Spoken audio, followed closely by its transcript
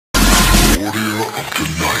Hey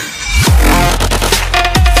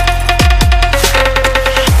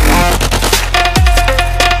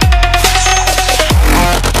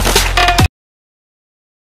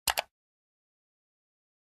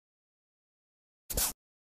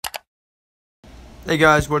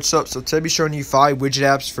guys, what's up? So today I'll be showing you 5 widget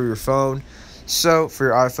apps for your phone. So for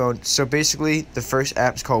your iPhone. So basically the first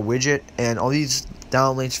app is called Widget, and all these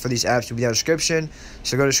download links for these apps will be down in the description.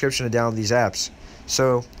 So go to the description to download these apps.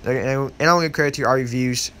 So and I'm going to credit to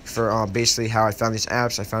iReviews for basically how I found these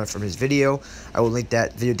apps. I found it from his video. I will link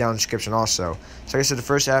that video down in the description also. So like I said, the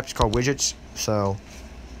first app is called Widgets. So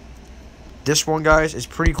this one, guys, is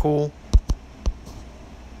pretty cool.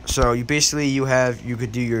 So you basically you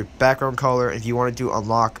could do your background color if you wanted to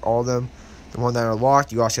unlock all of them. The one that are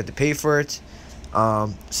locked, you also have to pay for it.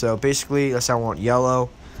 So basically, let's say I want yellow.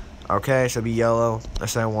 Okay, so it'll be yellow.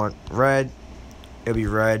 Let's say I want red. It'll be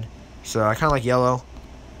red. So I kind of like yellow.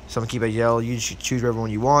 So I'm gonna keep it yellow. You should choose whatever one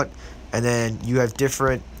you want. And then you have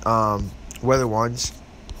different weather ones.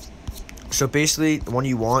 So basically, the one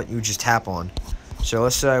you want, you just tap on. So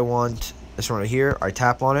let's say I want this one right here. I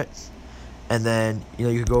tap on it. And then,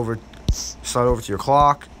 you could go over, slide over to your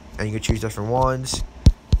clock, and you can choose different ones.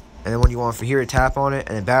 And then when you want for here, tap on it.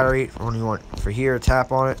 And then battery, when you want for here,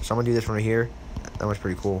 tap on it. So I'm going to do this one right here. That one's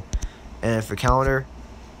pretty cool. And then for calendar,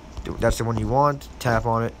 that's the one you want. Tap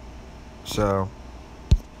on it. So,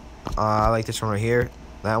 I like this one right here.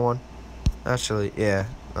 That one. Actually, yeah,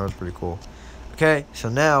 that was pretty cool. Okay, so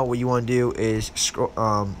now what you want to do is scroll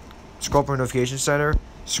up your notification center,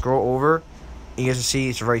 scroll over. You guys can see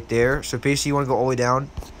it's right there. So basically you want to go all the way down.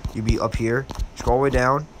 You'd be up here. Scroll all the way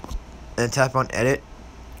down. And then tap on edit.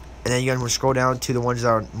 And then you guys want to scroll down to the ones that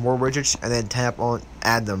are more widgets. And then tap on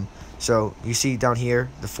add them. So you see down here,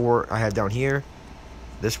 the 4 I have down here.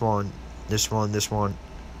 This one, this one, this one.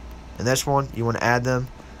 And this one. You want to add them.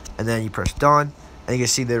 And then you press done. And you can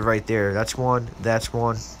see they're right there. That's one, that's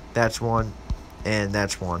one, that's one, and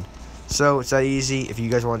that's one. So it's that easy if you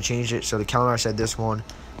guys want to change it. So the calendar, I said this one.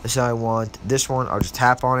 Let's say I want this one. I'll just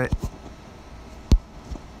tap on it.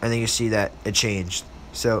 And then you see that it changed.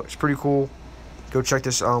 So it's pretty cool. Go check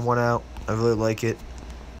this one out. I really like it.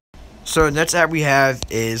 So the next app we have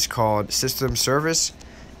is called System Service.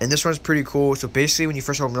 And this one's pretty cool. So basically when you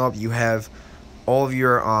first open it up, you have all of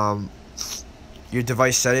your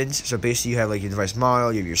device settings. So basically you have like your device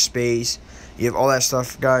model, you have your space, you have all that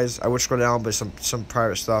stuff, guys. I would scroll down, but some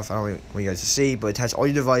private stuff I don't want you guys to see. But it has all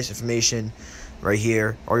your device information right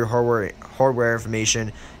here, all your hardware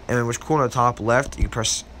information. And then what's cool on the top left, you can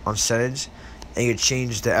press on settings, and you can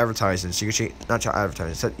change the advertising. So you can change, not to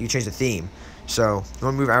advertising, so you can change the theme. So if you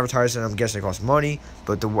want to move advertising, I'm guessing it costs money.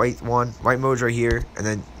 But the white mode's right here, and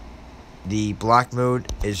then the black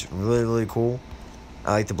mode is really cool.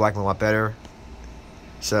 I like the black mode a lot better.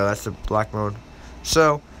 So that's the black mode.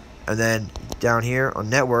 So, and then down here on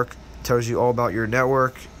network, it tells you all about your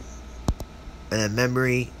network. And then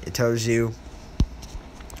memory, it tells you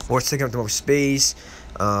what's taking up the most space.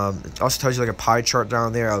 It also tells you like a pie chart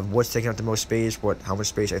down there of what's taking up the most space, how much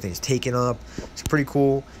space everything's taking up. It's pretty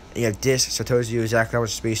cool. And you have disk, so it tells you exactly how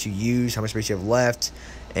much space you use, how much space you have left,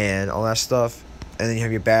 and all that stuff. And then you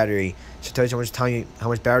have your battery, so it tells you how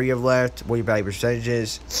much battery you have left, what your battery percentage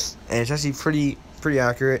is, and it's actually pretty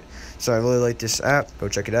accurate. So I really like this app. Go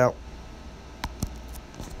check it out.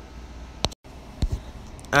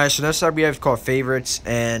 Alright, so next up we have called Favorites,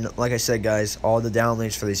 and like I said, guys, all the download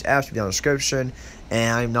links for these apps will be down in the description,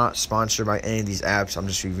 and I'm not sponsored by any of these apps. I'm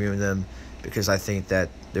just reviewing them because I think that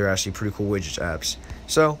they're actually pretty cool widgets apps.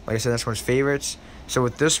 So, like I said, this one's Favorites. So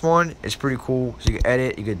with this one, it's pretty cool. So you can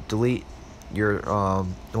edit, you can delete your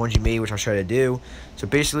the ones you made, which I'll show you how to do. So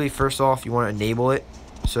basically, first off, you want to enable it.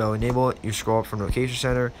 So enable it, you scroll up from Notification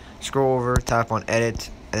Center, scroll over, tap on Edit,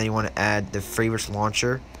 and then you want to add the Favorites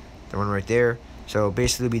launcher, the one right there. So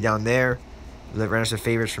basically it'll be down there, the random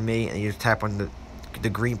favorites for me, and you just tap on the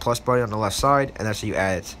green plus button on the left side, and that's how you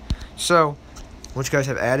add it. So once you guys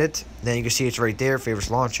have added, then you can see it's right there,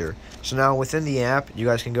 Favorites Launcher. So now within the app, you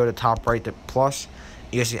guys can go to top right, the plus.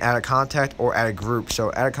 You guys can add a contact or add a group.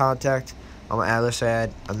 So add a contact, I'm going to add, let's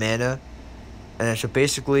add Amanda. And then so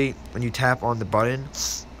basically, when you tap on the button,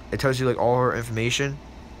 it tells you like all her information.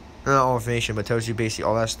 Not all information, but it tells you basically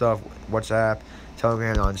all that stuff. WhatsApp,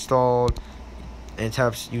 Telegram not installed. And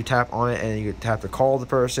you tap on it, and you tap to call the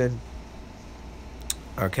person.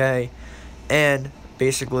 Okay. And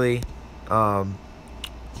basically, I'll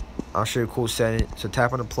show you a cool setting. So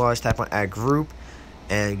tap on the plus, tap on add group,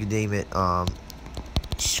 and you can name it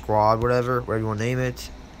squad, whatever you want to name it.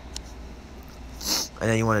 And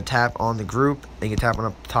then you want to tap on the group, and you can tap on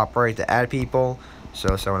the top right to add people.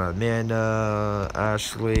 So someone Amanda,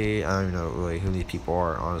 Ashley, I don't even know really who these people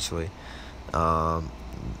are, honestly.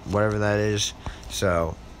 Whatever that is.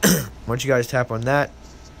 So once you guys tap on that,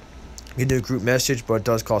 you can do a group message, but it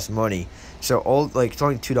does cost money. So it's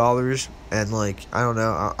only $2, and I don't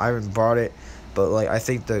know, I haven't bought it, but I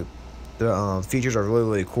think the features are really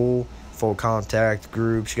really cool. Full contact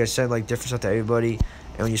groups. You guys send different stuff to everybody,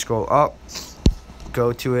 and when you scroll up,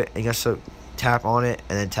 go to it, and you guys tap on it,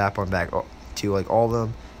 and then tap on back to all of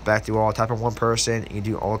them, back to all. Tap on one person, and you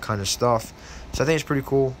do all kind of stuff. So I think it's pretty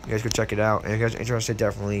cool. You guys go check it out, and if you guys are interested,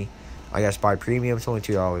 definitely, I guess, buy premium. It's only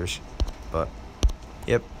 $2, but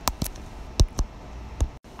yep.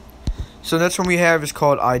 So the next one we have is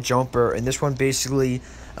called iJumper, and this one basically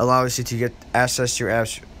allows you to get access to your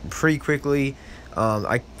apps pretty quickly.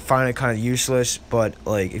 I find it kind of useless, but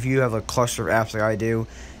if you have a cluster of apps like I do,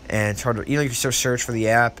 and it's hard to, you can still search for the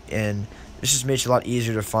app, and this just makes it a lot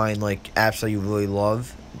easier to find apps that you really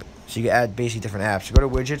love. So you can add basically different apps. So go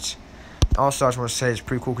to widgets. Also, I just want to say it's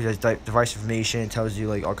pretty cool because it has device information. It tells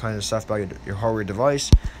you all kinds of stuff about your hardware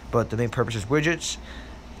device, but the main purpose is widgets.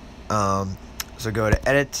 So go to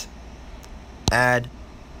edit, add,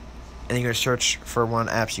 and you're going to search for one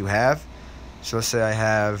apps you have. So let's say I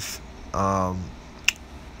have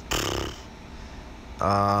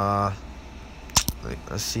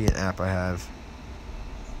let's see an app I have.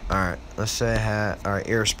 Alright, let's say I have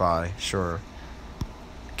AirSpy, sure.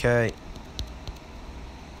 Okay.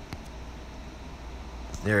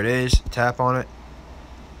 There it is. Tap on it.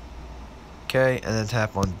 Okay, and then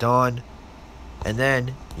tap on done. And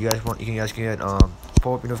then you guys can get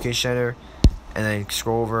pull up your notification center, and then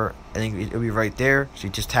scroll over, and then it'll be right there. So you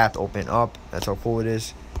just tap to open it up. That's how cool it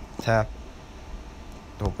is. Tap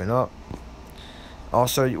to open up.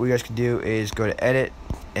 Also, what you guys can do is go to edit,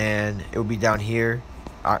 and it will be down here,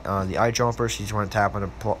 the iJumper. So you just want to tap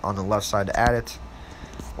on the left side to add it,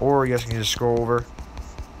 or you guys can just scroll over,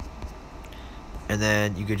 and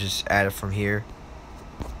then you could just add it from here.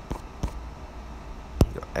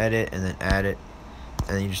 You go edit, and then add it,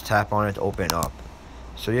 and then you just tap on it to open it up.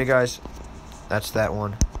 So yeah, guys, that's that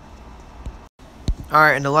one.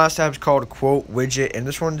 Alright, and the last app is called Quote Widget, and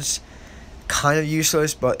this one's kind of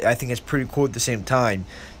useless, but I think it's pretty cool at the same time.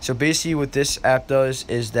 So basically what this app does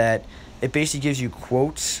is that it basically gives you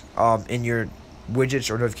quotes in your widgets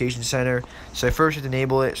or notification center. So first you have to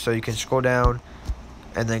enable it, so you can scroll down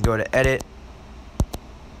and then go to edit,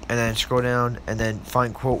 and then scroll down and then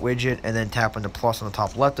find quote widget, and then tap on the plus on the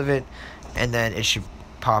top left of it, and then it should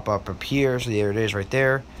pop up here. So there it is right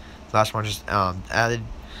there. Last one just added.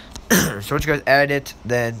 So once you guys add it,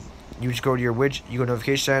 then you just go to your widget, you go to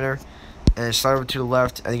notification center, and then slide over to the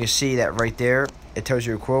left, and you can see that right there it tells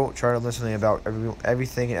you a quote. Try to listen about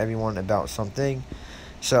everything and everyone about something.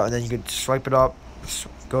 So, and then you could swipe it up,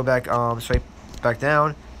 go back, swipe back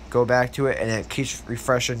down, go back to it, and it keeps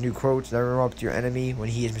refreshing new quotes. Never interrupt your enemy when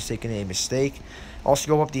he is mistaken a mistake. Also,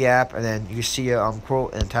 go up the app, and then you can see a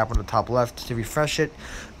quote, and tap on the top left to refresh it,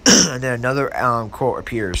 and then another quote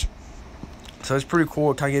appears. So it's pretty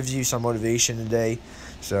cool. It kind of gives you some motivation today.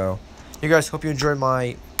 So, you guys, hope you enjoyed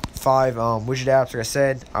my 5 widget apps. Like I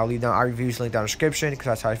said, I'll leave down iReviews link down in the description, because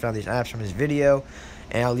that's how I found these apps from this video,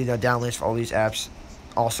 and I'll leave down links for all these apps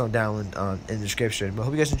also down in the description. But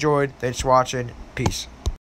hope you guys enjoyed. Thanks for watching. Peace.